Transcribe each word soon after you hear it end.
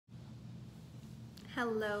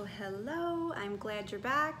Hello, hello. I'm glad you're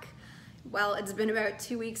back. Well, it's been about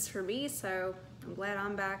 2 weeks for me, so I'm glad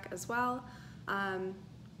I'm back as well.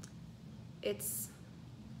 It's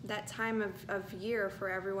that time of year for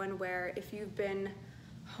everyone where if you've been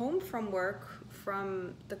home from work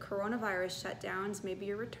from the coronavirus shutdowns, maybe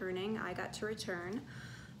you're returning. I got to return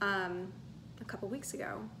a couple weeks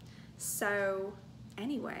ago. So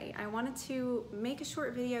anyway, I wanted to make a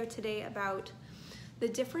short video today about the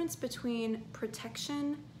difference between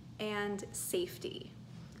protection and safety.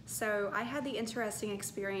 So I had the interesting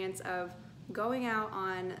experience of going out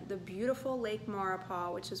on the beautiful Lake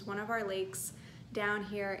Maurepas, which is one of our lakes down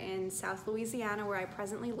here in South Louisiana where I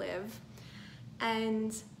presently live.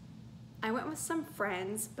 And I went with some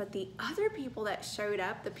friends, but the other people that showed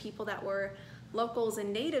up, the people that were locals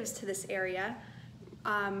and natives to this area,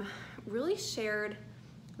 really shared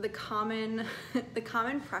the common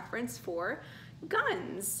preference for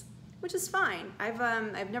guns, which is fine.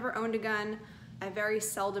 I've never owned a gun. I've very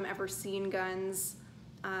seldom ever seen guns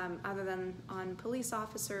other than on police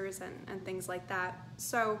officers and things like that.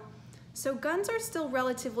 So guns are still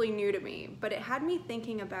relatively new to me, but it had me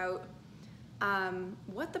thinking about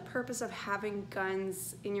what the purpose of having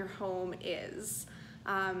guns in your home is.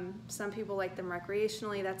 Some people like them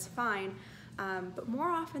recreationally, that's fine. But more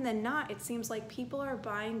often than not, it seems like people are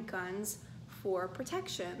buying guns for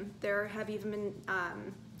protection. There have even been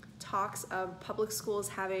talks of public schools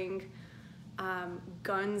having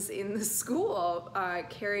guns in the school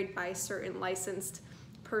carried by certain licensed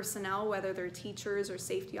personnel, whether they're teachers or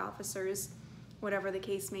safety officers, whatever the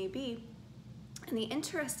case may be. And the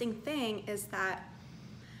interesting thing is that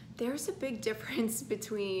there's a big difference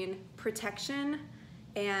between protection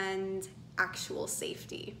and actual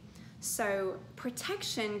safety. So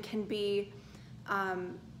protection can be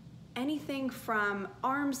anything from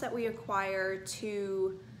arms that we acquire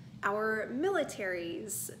to our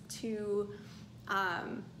militaries, to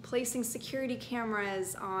placing security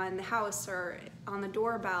cameras on the house or on the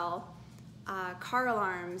doorbell. Car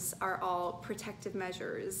alarms are all protective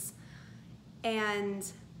measures. And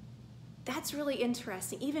that's really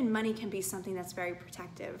interesting. Even money can be something that's very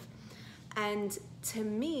protective. And to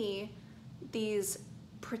me, these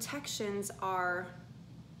protections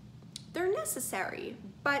they're necessary,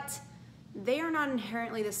 but they are not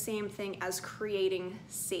inherently the same thing as creating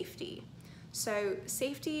safety. So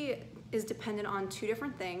safety is dependent on two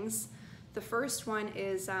different things. The first one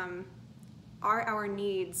is, are our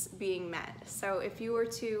needs being met? So if you were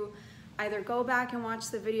to either go back and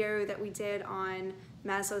watch the video that we did on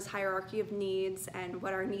Maslow's hierarchy of needs and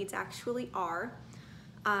what our needs actually are,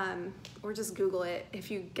 or just Google it.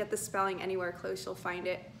 If you get the spelling anywhere close, you'll find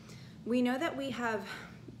it. We know that we have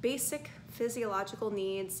basic physiological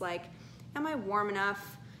needs like, am I warm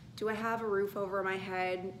enough? Do I have a roof over my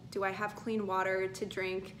head? Do I have clean water to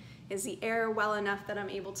drink? Is the air well enough that I'm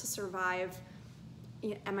able to survive?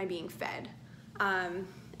 Am I being fed? And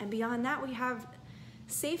beyond that, we have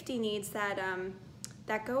safety needs that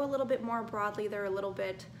go a little bit more broadly. They're a little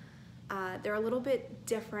bit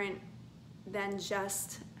different than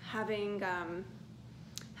just having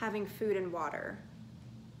food and water.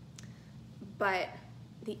 But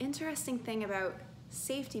the interesting thing about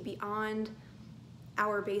safety beyond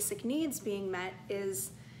our basic needs being met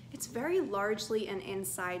is it's very largely an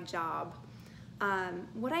inside job.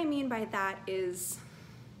 What I mean by that is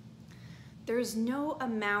there's no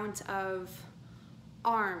amount of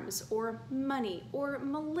arms or money or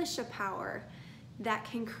militia power that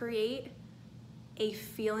can create a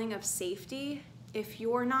feeling of safety if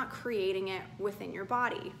you're not creating it within your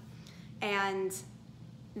body. And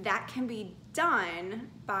that can be done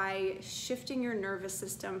by shifting your nervous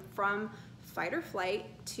system from fight or flight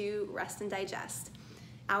to rest and digest.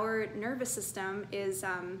 Our nervous system is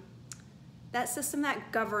that system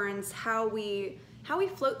that governs how we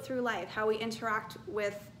float through life, how we interact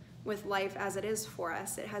with life as it is for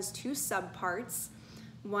us. It has two subparts.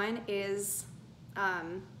 One is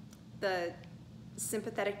the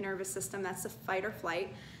sympathetic nervous system, that's the fight or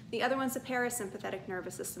flight. The other one's the parasympathetic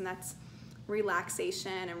nervous system, that's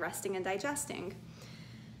relaxation and resting and digesting.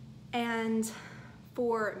 And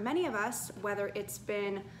for many of us, whether it's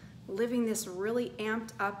been living this really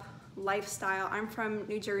amped up lifestyle, I'm from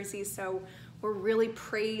New Jersey, so we're really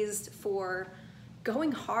praised for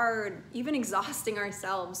going hard, even exhausting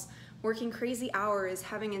ourselves, working crazy hours,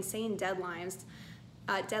 having insane deadlines,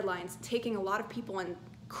 taking a lot of people and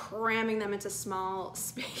cramming them into small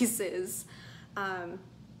spaces.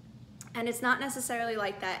 And it's not necessarily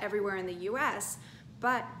like that everywhere in the US,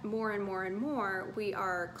 but more and more and more, we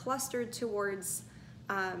are clustered towards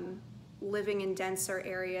living in denser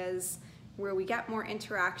areas, where we get more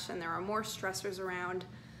interaction, there are more stressors around.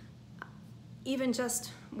 Even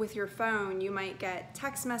just with your phone, you might get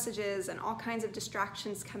text messages and all kinds of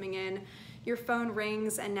distractions coming in. Your phone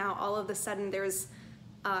rings and now all of a sudden there's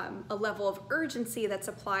a level of urgency that's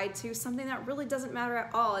applied to something that really doesn't matter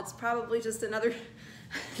at all. It's probably just another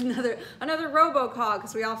robocall,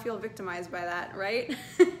 because we all feel victimized by that, right?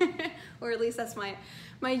 Or at least that's my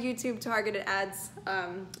YouTube targeted ads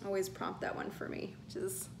always prompt that one for me, which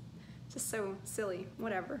is just so silly,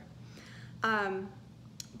 whatever.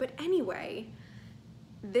 But anyway,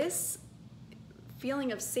 this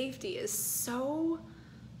feeling of safety is so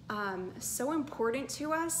important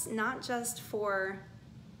to us, not just for,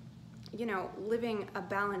 you know, living a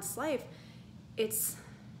balanced life. It's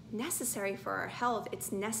necessary for our health.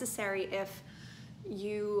 It's necessary if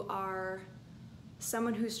you are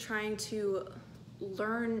someone who's trying to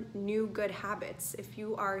learn new good habits. If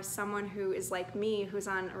you are someone who is like me, who's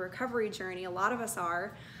on a recovery journey, a lot of us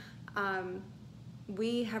are,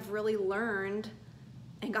 we have really learned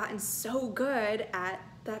and gotten so good at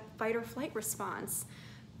that fight or flight response.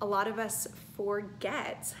 A lot of us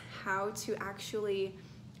forget how to actually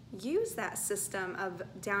use that system of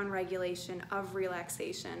downregulation, of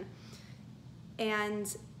relaxation.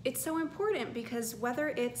 And it's so important because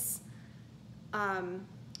whether that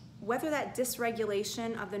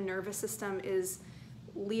dysregulation of the nervous system is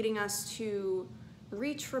leading us to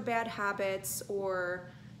reach for bad habits,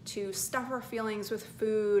 or to stuff our feelings with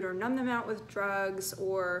food, or numb them out with drugs,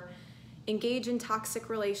 or engage in toxic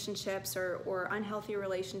relationships or unhealthy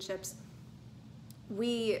relationships,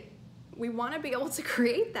 we want to be able to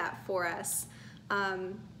create that for us.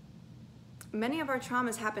 Many of our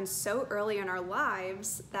traumas happen so early in our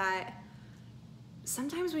lives that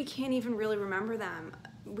sometimes we can't even really remember them.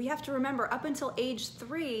 We have to remember up until age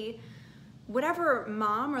 3, whatever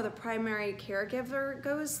mom or the primary caregiver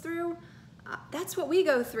goes through, that's what we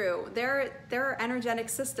go through. They're our energetic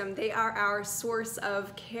system. They are our source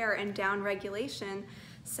of care and downregulation.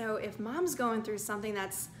 So if mom's going through something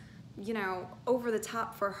that's, you know, over the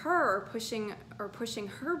top for her, or pushing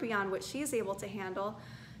her beyond what she's able to handle,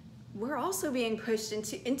 we're also being pushed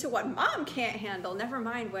into what mom can't handle, never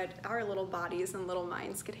mind what our little bodies and little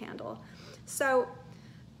minds could handle. So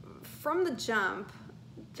from the jump,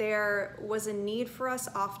 there was a need for us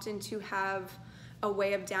often to have a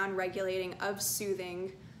way of down-regulating, of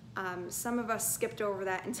soothing. Some of us skipped over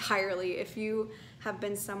that entirely. If you have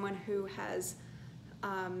been someone who has,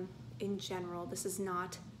 in general, this is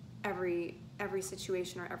not every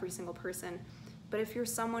situation or every single person, but if you're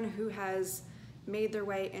someone who has made their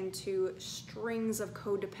way into strings of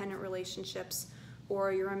codependent relationships,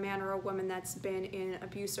 or you're a man or a woman that's been in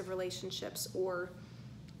abusive relationships, or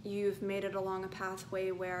you've made it along a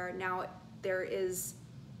pathway where now there is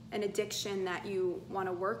an addiction that you want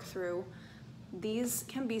to work through, these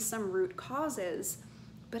can be some root causes,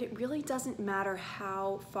 but it really doesn't matter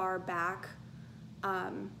how far back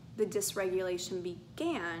the dysregulation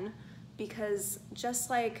began, because just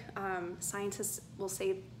like scientists will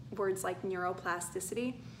say words like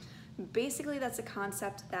neuroplasticity, basically that's a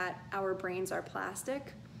concept that our brains are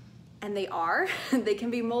plastic, and they are. They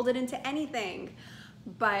can be molded into anything,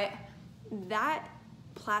 but that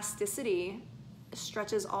plasticity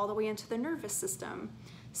stretches all the way into the nervous system.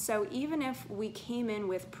 So even if we came in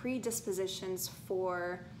with predispositions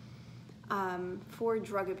for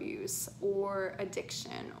drug abuse or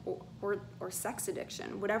addiction or sex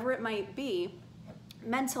addiction, whatever it might be,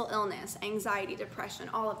 mental illness, anxiety, depression,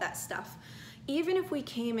 all of that stuff, even if we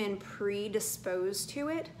came in predisposed to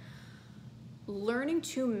it, learning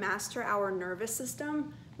to master our nervous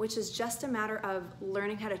system, which is just a matter of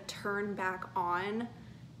learning how to turn back on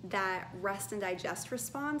that rest and digest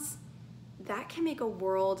response, that can make a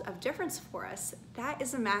world of difference for us. That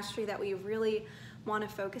is a mastery that we really want to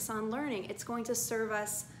focus on learning. It's going to serve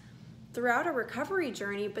us throughout a recovery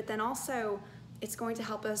journey, but then also it's going to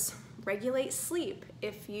help us regulate sleep.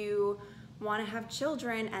 If you want to have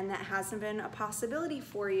children and that hasn't been a possibility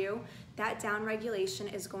for you, that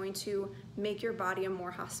downregulation is going to make your body a more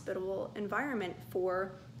hospitable environment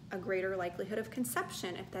for a greater likelihood of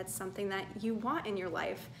conception, if that's something that you want in your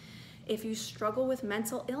life. If you struggle with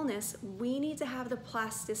mental illness, we need to have the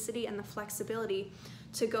plasticity and the flexibility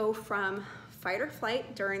to go from fight or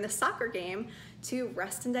flight during the soccer game to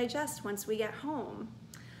rest and digest once we get home.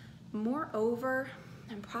 Moreover,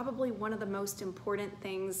 and probably one of the most important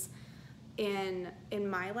things in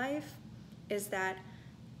my life, is that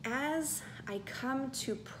as I come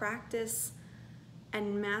to practice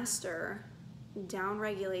and master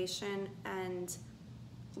downregulation and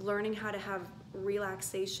learning how to have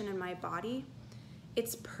relaxation in my body,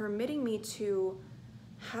 it's permitting me to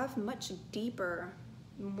have much deeper,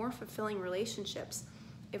 more fulfilling relationships.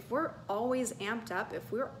 If we're always amped up,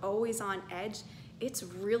 if we're always on edge, it's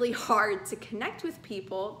really hard to connect with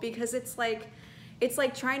people, because it's like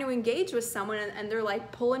trying to engage with someone and they're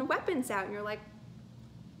like pulling weapons out and you're like,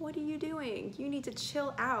 what are you doing? You need to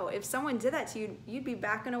chill out. If someone did that to you, you'd be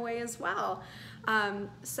backing away as well.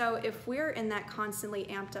 So if we're in that constantly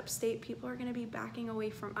amped up state, people are gonna be backing away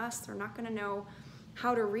from us. They're not gonna know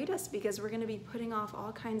how to read us, because we're gonna be putting off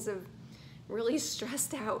all kinds of really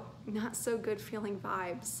stressed out, not so good feeling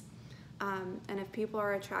vibes. And if people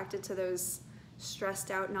are attracted to those stressed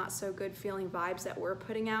out, not so good feeling vibes that we're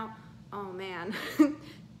putting out, oh man,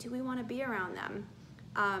 do we wanna be around them?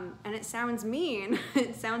 And it sounds mean.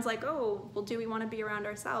 It sounds like, oh, well, do we want to be around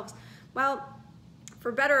ourselves? Well,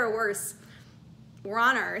 for better or worse, we're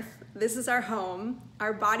on Earth. This is our home.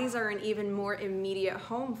 Our bodies are an even more immediate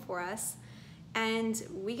home for us. And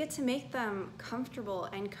we get to make them comfortable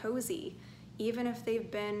and cozy, even if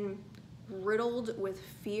they've been riddled with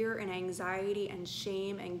fear and anxiety and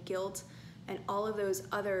shame and guilt and all of those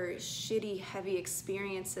other shitty, heavy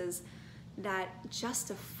experiences that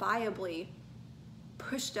justifiably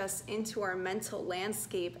pushed us into our mental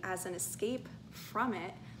landscape as an escape from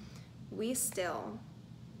it. We still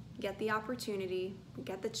get the opportunity, we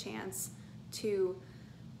get the chance to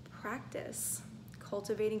practice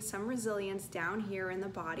cultivating some resilience down here in the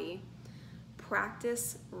body,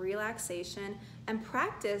 practice relaxation, and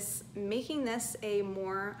practice making this a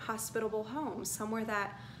more hospitable home, somewhere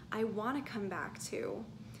that I want to come back to.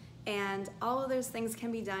 And all of those things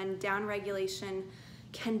can be done. Down regulation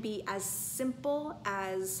can be as simple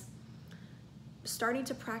as starting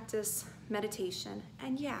to practice meditation.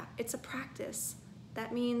 And yeah, it's a practice.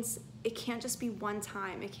 That means it can't just be one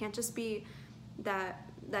time. It can't just be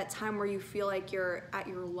that time where you feel like you're at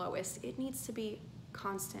your lowest. It needs to be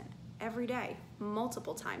constant, every day,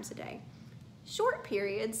 multiple times a day. Short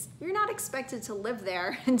periods, you're not expected to live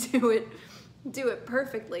there and do it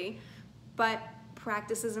perfectly, but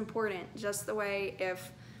practice is important. Just the way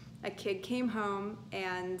if a kid came home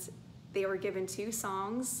and they were given 2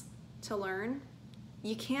 songs to learn,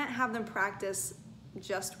 you can't have them practice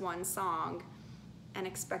just one song and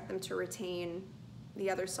expect them to retain the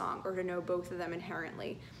other song or to know both of them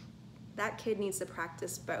inherently. That kid needs to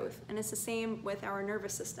practice both. And it's the same with our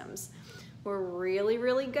nervous systems. We're really,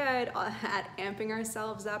 really good at amping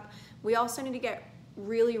ourselves up. We also need to get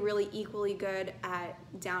really, really equally good at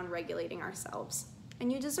down regulating ourselves.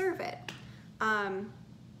 And you deserve it.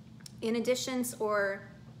 In addition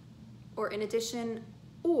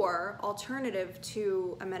or alternative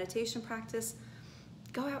to a meditation practice,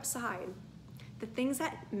 go outside. The things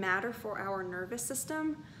that matter for our nervous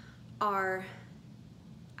system are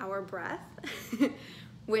our breath,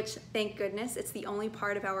 which, thank goodness, it's the only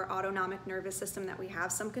part of our autonomic nervous system that we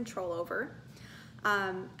have some control over.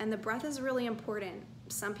 And the breath is really important.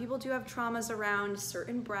 Some people do have traumas around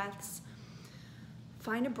certain breaths.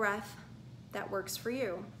 Find a breath that works for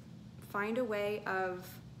you. Find a way of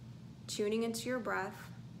tuning into your breath,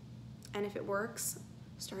 and if it works,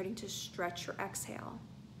 starting to stretch your exhale.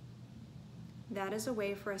 That is a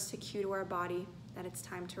way for us to cue to our body that it's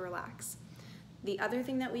time to relax. The other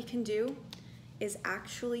thing that we can do is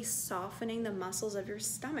actually softening the muscles of your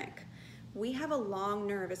stomach. We have a long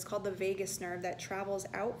nerve, it's called the vagus nerve, that travels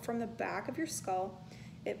out from the back of your skull.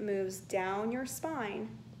 It moves down your spine,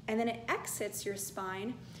 and then it exits your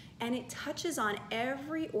spine, and it touches on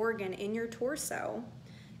every organ in your torso.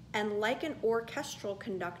 And like an orchestral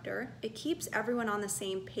conductor, it keeps everyone on the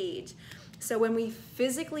same page. So when we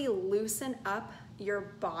physically loosen up your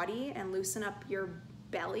body and loosen up your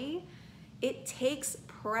belly, it takes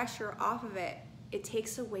pressure off of it. It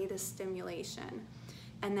takes away the stimulation.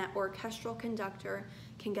 And that orchestral conductor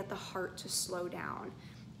can get the heart to slow down.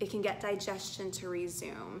 It can get digestion to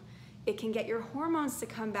resume. It can get your hormones to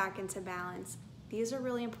come back into balance. These are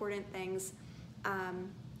really important things.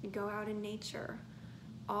 Go out in nature.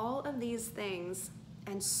 All of these things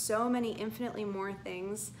and so many infinitely more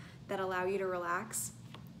things that allow you to relax.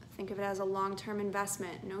 Think of it as a long-term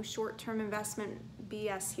investment. No short-term investment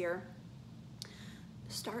BS here.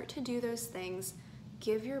 Start to do those things.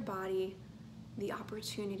 Give your body the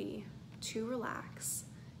opportunity to relax.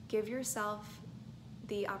 Give yourself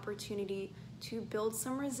the opportunity to build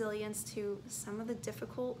some resilience to some of the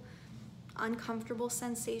difficult, uncomfortable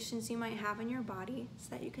sensations you might have in your body so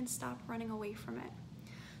that you can stop running away from it.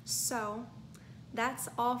 So that's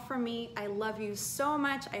all from me. I love you so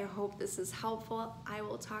much. I hope this is helpful. I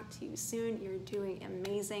will talk to you soon. You're doing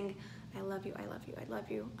amazing. I love you. I love you. I love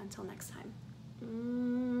you. Until next time.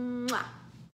 Mwah.